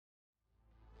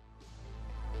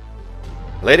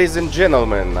Ladies and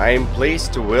gentlemen, I am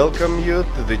pleased to welcome you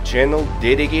to the channel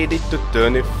dedicated to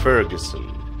Cucuy Ferguson.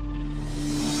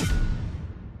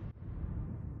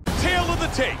 Tail of the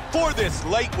tape for this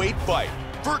lightweight fight.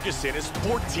 Ferguson is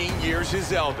 14 years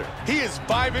his elder. He is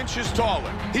 5 inches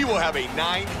taller. He will have a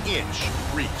 9-inch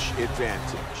reach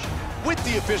advantage. With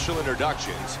the official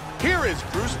introductions, here is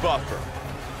Bruce Buffer.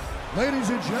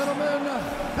 Ladies and gentlemen,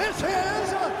 this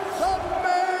is the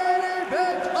main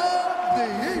event of the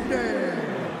evening.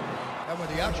 And when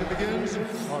the action begins,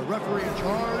 our referee in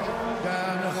charge,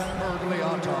 Dan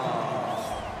Bergliata.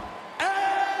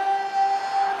 And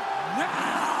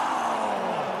now,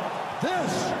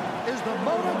 this is the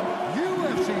moment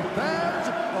UFC fans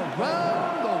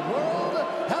around the world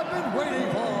have been waiting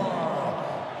for.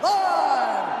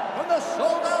 Live from the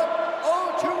sold-out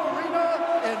O2 Arena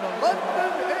in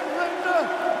London, England,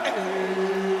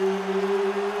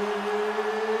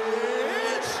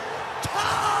 it's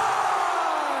time!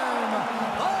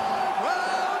 5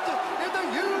 rounds in the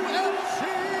UFC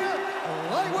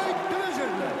lightweight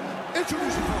division.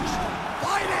 Introducing first,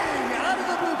 fighting out of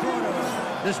the blue corner.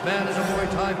 This man is a Muay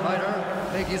Thai fighter,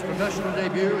 making his professional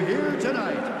debut here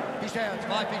tonight. He stands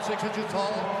 5 feet 6 inches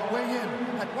tall, weighing in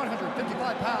at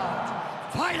 155 pounds.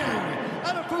 Fighting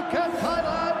out of Phuket,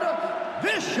 Thailand,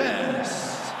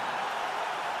 Vicious.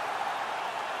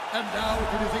 And now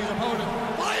introducing his opponent,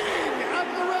 fighting out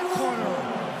of the red corner.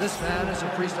 This man is a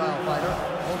freestyle fighter,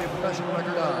 holding a professional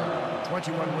record of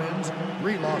 21 wins,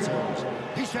 3 losses.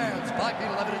 He stands 5 feet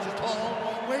 11 inches tall,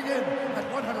 weighing in at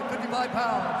 155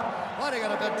 pounds. Fighting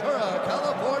out of Ventura,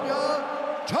 California,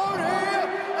 Tony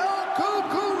El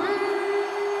Cucuy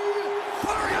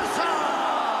Ferguson!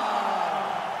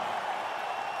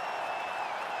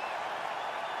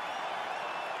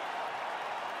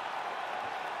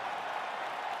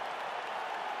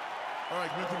 All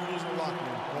right, good thing to lose in the locker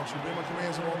room. I want you to obey my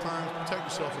commands at all times, protect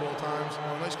yourself at all times.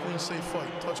 A nice, clean, safe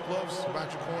fight. Touch gloves, back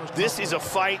your corners. This is a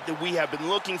fight that we have been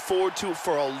looking forward to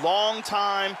for a long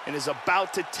time and is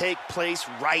about to take place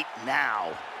right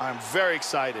now. I'm very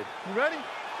excited. You ready?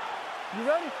 You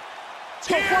ready?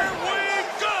 Here we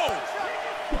go!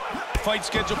 Fight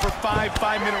scheduled for 5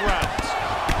 5-minute rounds.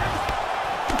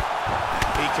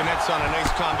 He connects on a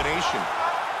nice combination.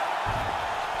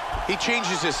 He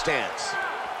changes his stance.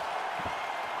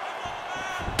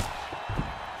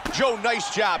 Joe,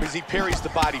 nice job as he parries the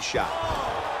body shot.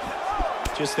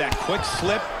 Just that quick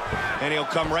slip, and he'll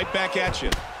come right back at you.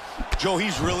 Joe,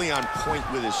 he's really on point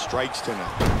with his strikes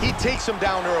tonight. He takes him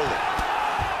down early.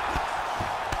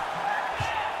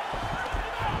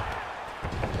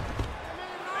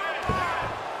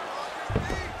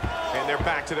 And they're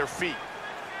back to their feet.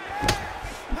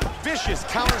 Vicious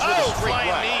counters with a straight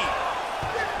right. Knee.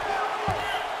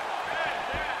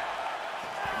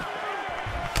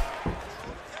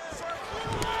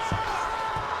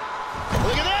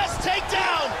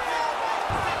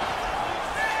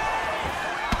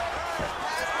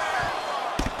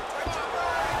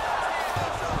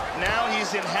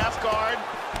 In half guard.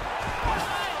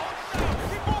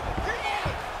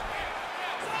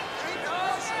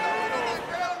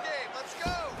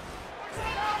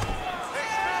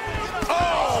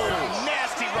 Oh,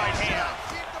 nasty right hand.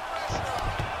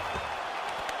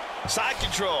 Side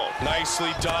control.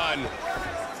 Nicely done.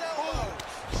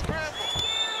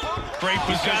 Great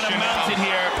position. Got him mounted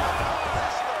here.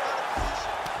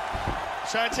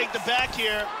 Trying to take the back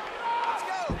here.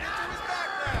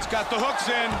 It's got the hooks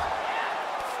in.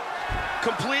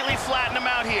 Completely flatten him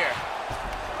out here.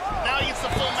 Now he gets the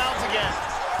full mount again.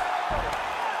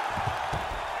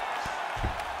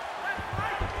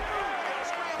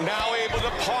 Now able to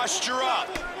posture up.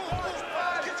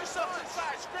 Get yourself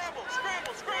inside. Scramble,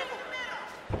 scramble, scramble.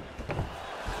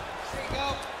 There you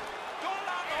go. Don't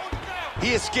allow him to hold you down.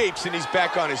 He escapes and he's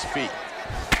back on his feet.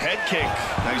 Head kick.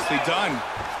 Nicely done.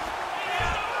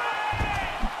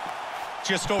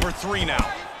 Just over 3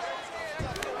 now.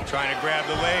 Trying to grab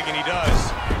the leg, and he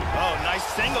does. Oh, nice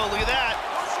single. Look at that.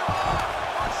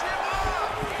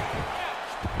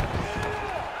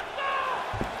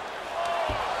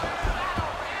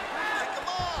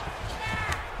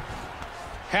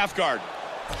 Half guard.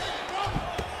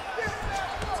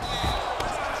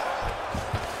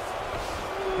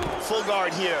 Full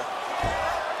guard here.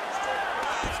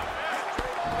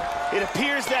 It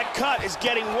appears that cut is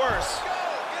getting worse.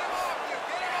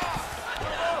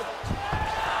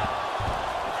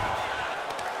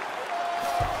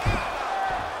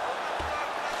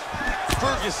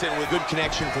 Ferguson with good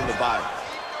connection from the bottom.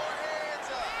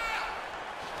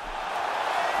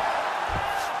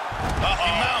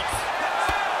 He mounts.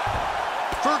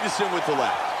 Ferguson with the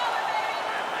left.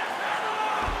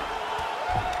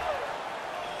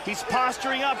 He's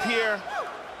posturing up here.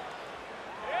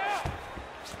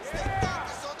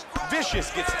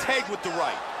 Vicious gets tagged with the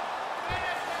right.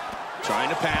 Trying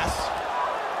to pass.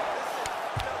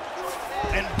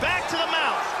 And back to the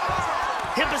mount.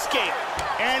 Hip escape.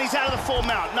 And he's out of the full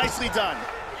mount. Nicely done.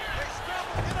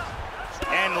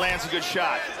 And lands a good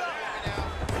shot.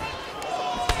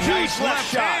 Huge left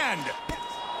shot. Hand.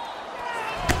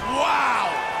 Wow.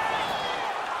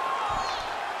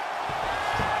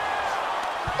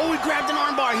 Oh, he grabbed an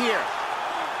armbar here.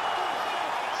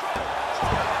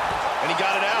 And he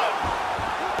got it out.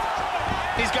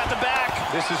 He's got the back.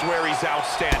 This is where he's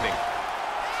outstanding.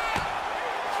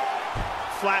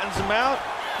 Flattens him out.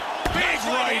 Big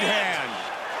right hand.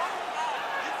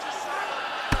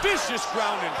 Vicious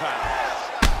ground and pound.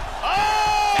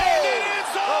 Oh! And it is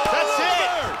over. That's it.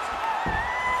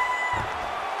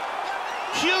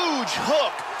 Huge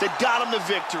hook that got him the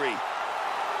victory.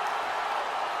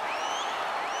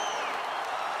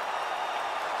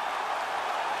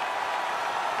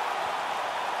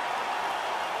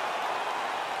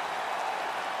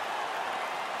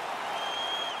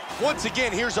 Once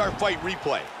again, here's our fight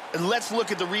replay. And let's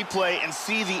look at the replay and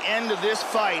see the end of this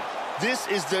fight. This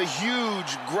is the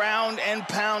huge ground and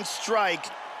pound strike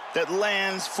that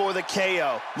lands for the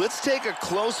KO. Let's take a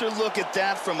closer look at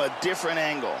that from a different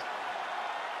angle.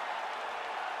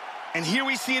 And here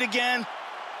we see it again.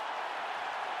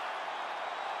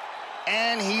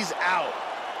 And he's out.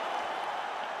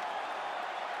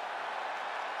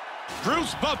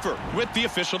 Bruce Buffer with the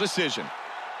official decision.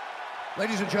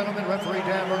 Ladies and gentlemen, referee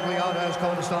Dan Mergliotta has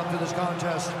called a stop to this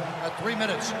contest at 3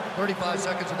 minutes, 35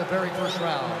 seconds in the very first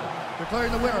round.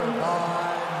 Declaring the winner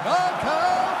by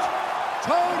knockout,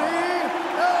 Tony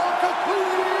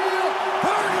Cucuy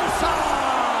Ferguson!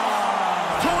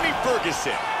 Tony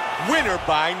Ferguson, winner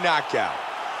by knockout.